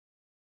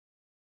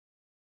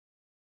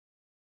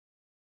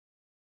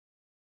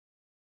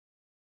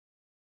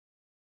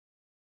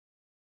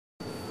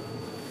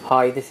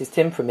Hi, this is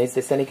Tim from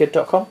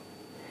isthisanygood.com,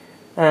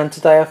 and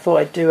today I thought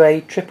I'd do a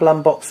triple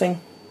unboxing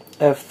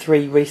of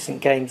 3 recent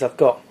games I've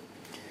got.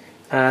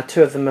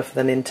 2 of them are for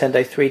the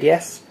Nintendo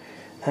 3DS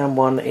and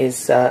one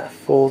is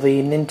for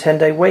the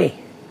Nintendo Wii,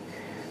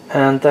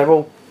 and they're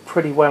all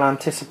pretty well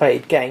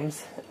anticipated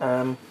games.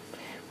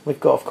 We've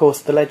got, of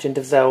course, The Legend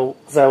of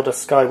Zelda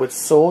Skyward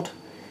Sword,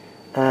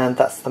 and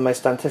that's the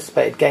most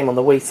anticipated game on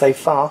the Wii so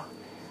far,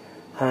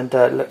 and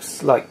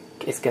looks like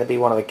it's going to be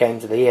one of the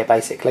games of the year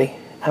basically.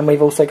 And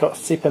we've also got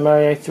Super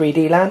Mario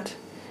 3D Land,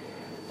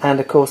 and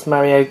of course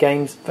Mario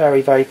games,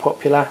 very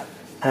popular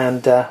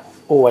and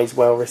always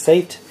well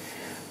received,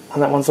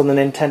 and that one's on the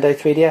Nintendo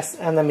 3DS.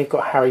 And then we've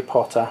got Harry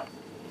Potter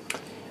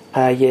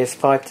years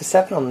 5 to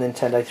 7 on the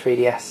Nintendo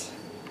 3DS.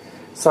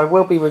 So I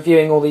will be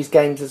reviewing all these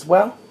games as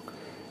well,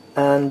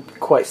 and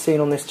quite soon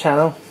on this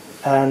channel,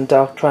 and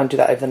I'll try and do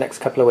that over the next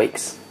couple of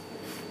weeks.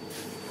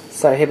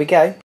 So here we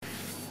go.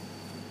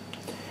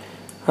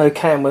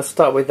 Okay, and we'll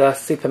start with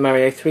Super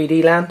Mario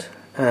 3D Land.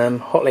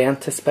 Hotly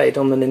anticipated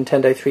on the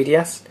Nintendo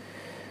 3DS,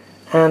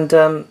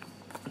 and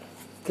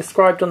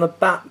described on the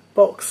back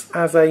box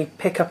as a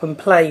pick up and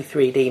play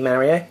 3D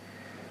Mario,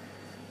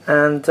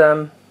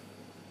 and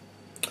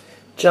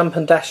jump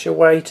and dash your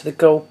way to the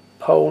goal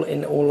pole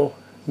in all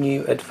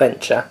new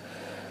adventure.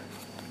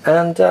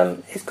 And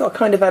it's got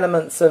kind of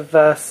elements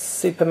of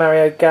Super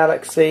Mario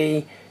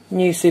Galaxy,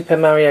 New Super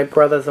Mario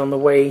Brothers on the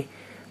Wii,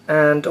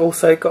 and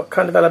also got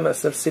kind of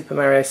elements of Super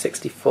Mario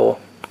 64.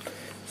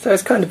 So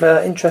it's kind of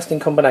an interesting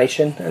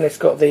combination, and it's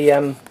got the,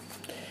 you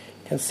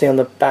can see on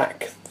the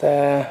back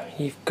there,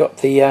 you've got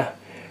the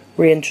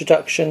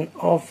reintroduction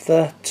of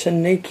the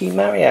Tanuki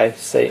Mario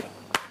suit.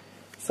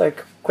 So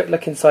quick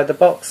look inside the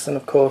box, and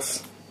of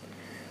course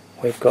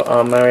we've got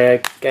our Mario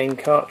game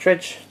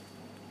cartridge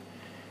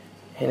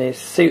in his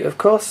suit, of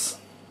course.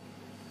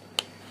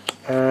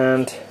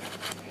 And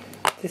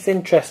this,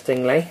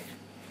 interestingly,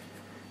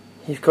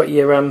 you've got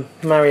your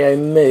Mario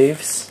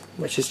moves,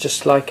 which is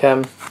just like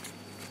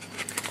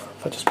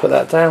if I just put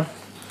that down,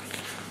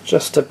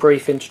 just a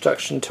brief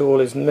introduction to all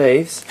his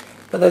moves,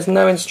 but there's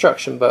no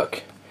instruction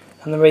book,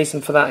 and the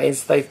reason for that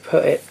is they've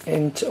put it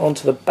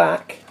onto the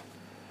back.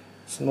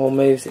 Some more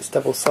moves, it's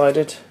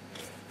double-sided.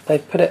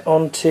 They've put it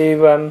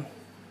onto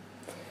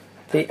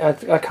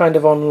a kind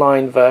of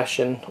online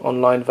version,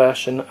 an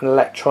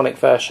electronic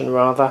version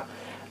rather,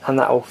 and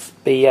that will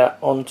be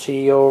onto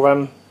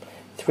your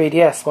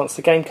 3DS once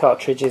the game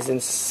cartridge is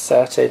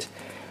inserted.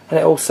 And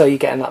it also, you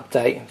get an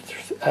update,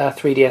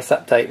 3DS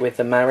update with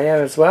the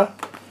Mario as well,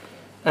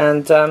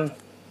 and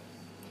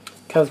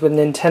comes with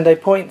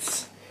Nintendo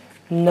points.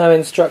 No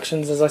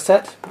instructions, as I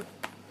said.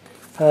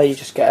 You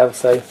just get,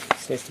 also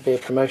seems to be a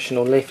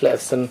promotional leaflet of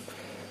some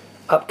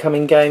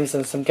upcoming games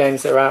and some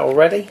games that are out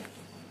already,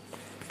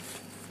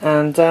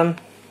 and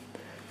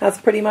that's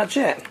pretty much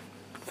it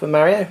for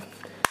Mario.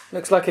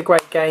 Looks like a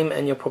great game,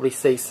 and you'll probably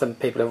see some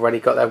people have already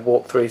got their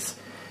walkthroughs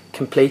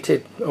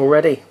completed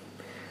already.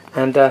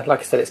 And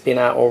like I said, it's been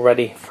out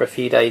already for a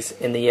few days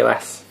in the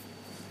US.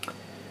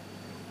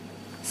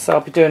 So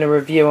I'll be doing a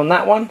review on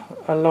that one,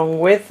 along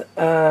with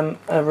a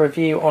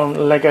review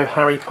on Lego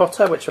Harry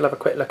Potter, which we'll have a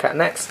quick look at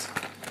next.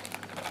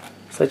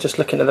 So just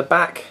looking at the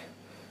back,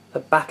 the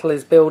battle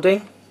is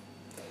building.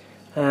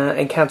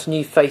 Encounter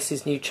new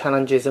faces, new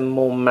challenges and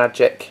more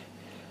magic.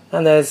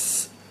 And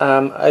there's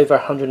over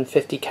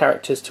 150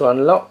 characters to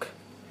unlock.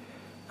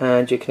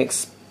 And you can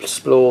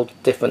explore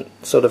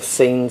different sort of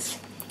scenes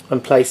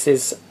and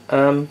places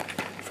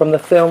from the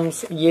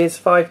films years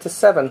 5 to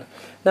 7.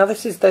 Now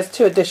there's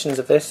 2 editions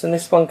of this, and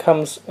this one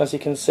comes, as you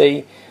can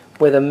see,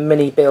 with a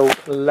mini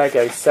build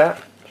Lego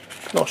set.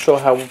 Not sure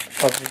how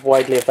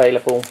widely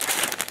available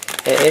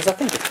it is. I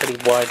think it's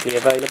pretty widely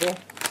available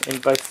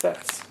in both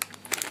sets.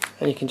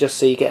 And you can just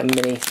see you get a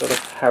mini sort of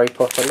Harry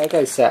Potter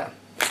Lego set,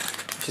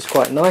 which is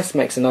quite nice,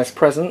 makes a nice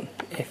present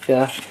if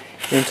you're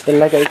into the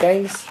Lego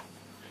games.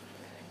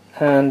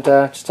 And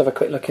just have a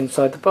quick look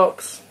inside the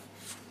box.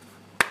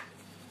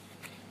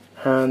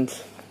 And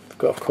we've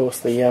got, of course,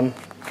 the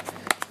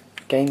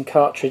game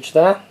cartridge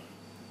there,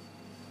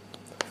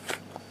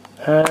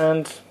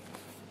 and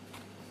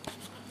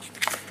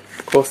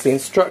of course the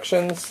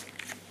instructions.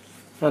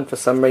 And for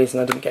some reason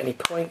I didn't get any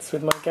points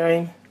with my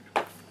game.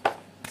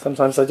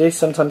 Sometimes I do,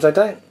 sometimes I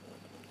don't,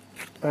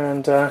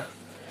 and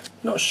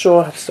not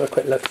sure. I have to do a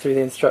quick look through the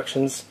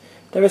instructions.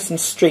 There is some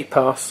Street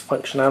Pass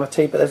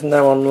functionality, but there's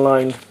no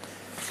online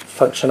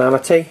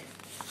functionality,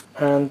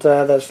 and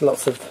there's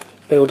lots of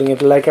building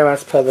of Lego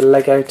as per the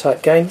Lego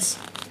type games,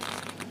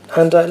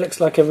 and it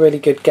looks like a really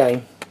good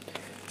game.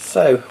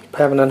 So we're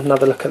having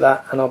another look at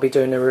that, and I'll be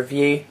doing a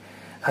review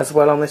as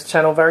well on this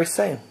channel very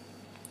soon.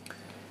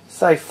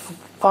 So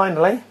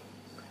finally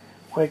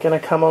we're going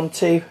to come on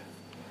to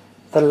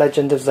The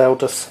Legend of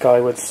Zelda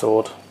Skyward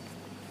Sword.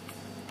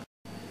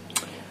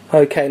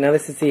 Okay, now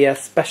this is the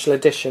special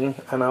edition,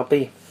 and I'll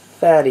be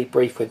fairly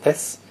brief with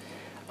this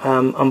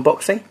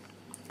unboxing.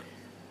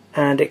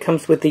 And it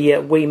comes with the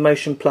Wii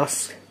Motion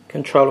Plus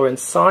controller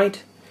inside,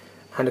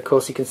 and of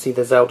course you can see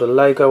the Zelda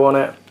logo on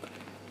it,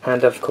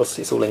 and of course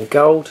it's all in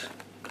gold.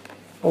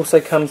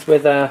 Also comes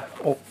with a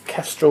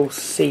orchestral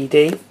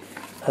CD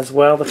as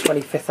well, the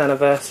 25th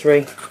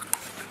anniversary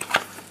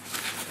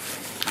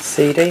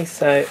CD.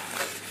 So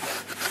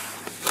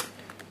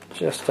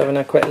just having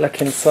a quick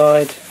look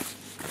inside.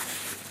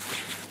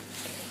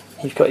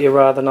 You've got your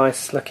rather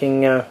nice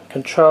looking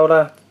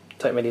controller.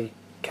 Don't really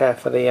care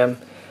for the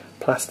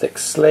plastic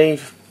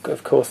sleeve.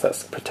 Of course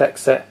that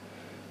protects it.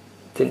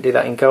 Didn't do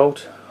that in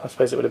gold. I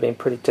suppose it would have been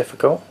pretty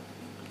difficult.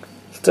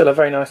 Still a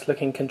very nice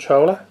looking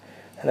controller,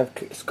 and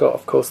it's got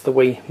of course the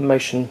Wii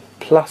Motion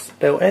Plus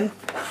built in.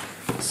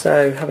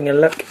 So having a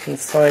look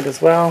inside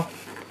as well,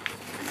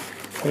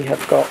 we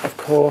have got, of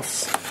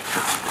course,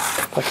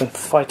 if I can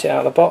fight it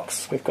out of the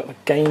box, we've got the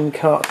game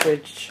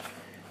cartridge,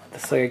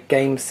 the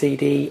game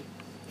CD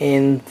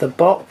in the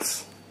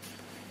box,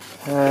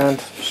 and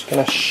I'm just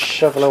going to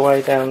shovel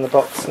away down the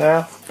box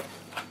now.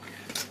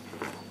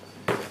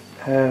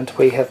 And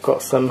we have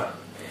got some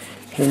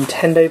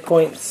Nintendo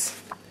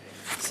points,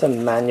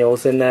 some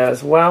manuals in there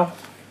as well.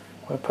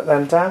 We'll put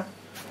them down.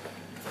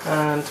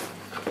 And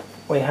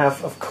we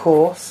have, of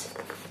course,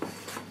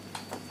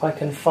 if I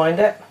can find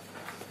it,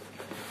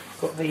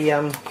 got the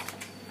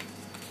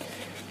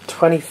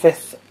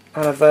 25th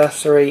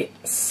anniversary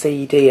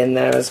CD in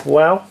there as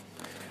well,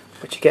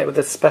 which you get with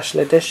the special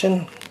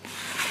edition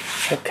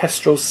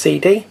orchestral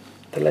CD,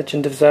 The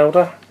Legend of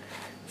Zelda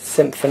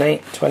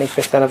Symphony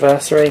 25th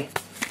anniversary.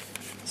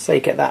 So you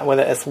get that with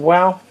it as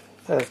well.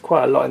 So there's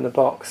quite a lot in the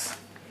box.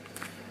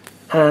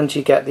 And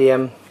you get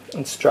the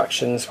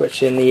instructions,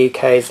 which in the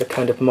UK is a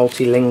kind of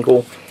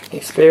multilingual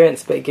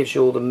experience, but it gives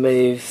you all the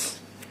moves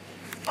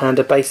and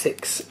the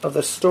basics of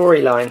the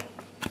storyline.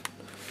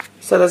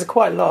 So there's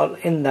quite a lot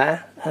in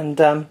there, and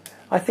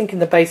I think in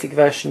the basic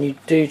version you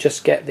do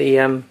just get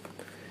the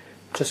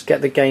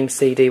game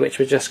CD, which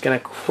we're just going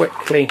to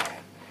quickly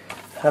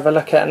have a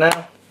look at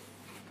now.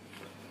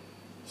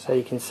 So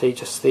you can see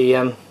just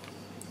the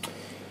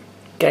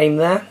game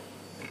there,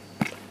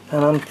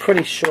 and I'm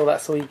pretty sure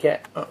that's all you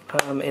get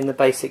in the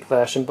basic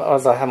version, but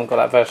as I haven't got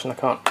that version I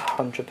can't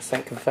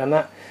 100% confirm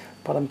that,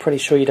 but I'm pretty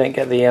sure you don't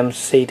get the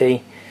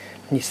CD,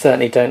 and you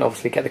certainly don't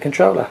obviously get the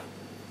controller.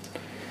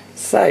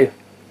 So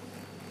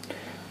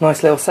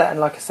nice little set, and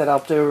like I said, I'll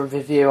do a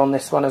review on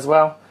this one as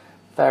well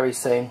very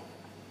soon.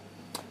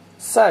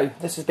 So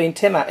this has been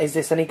Tim at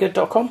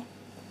isthisanygood.com.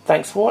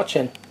 Thanks for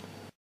watching.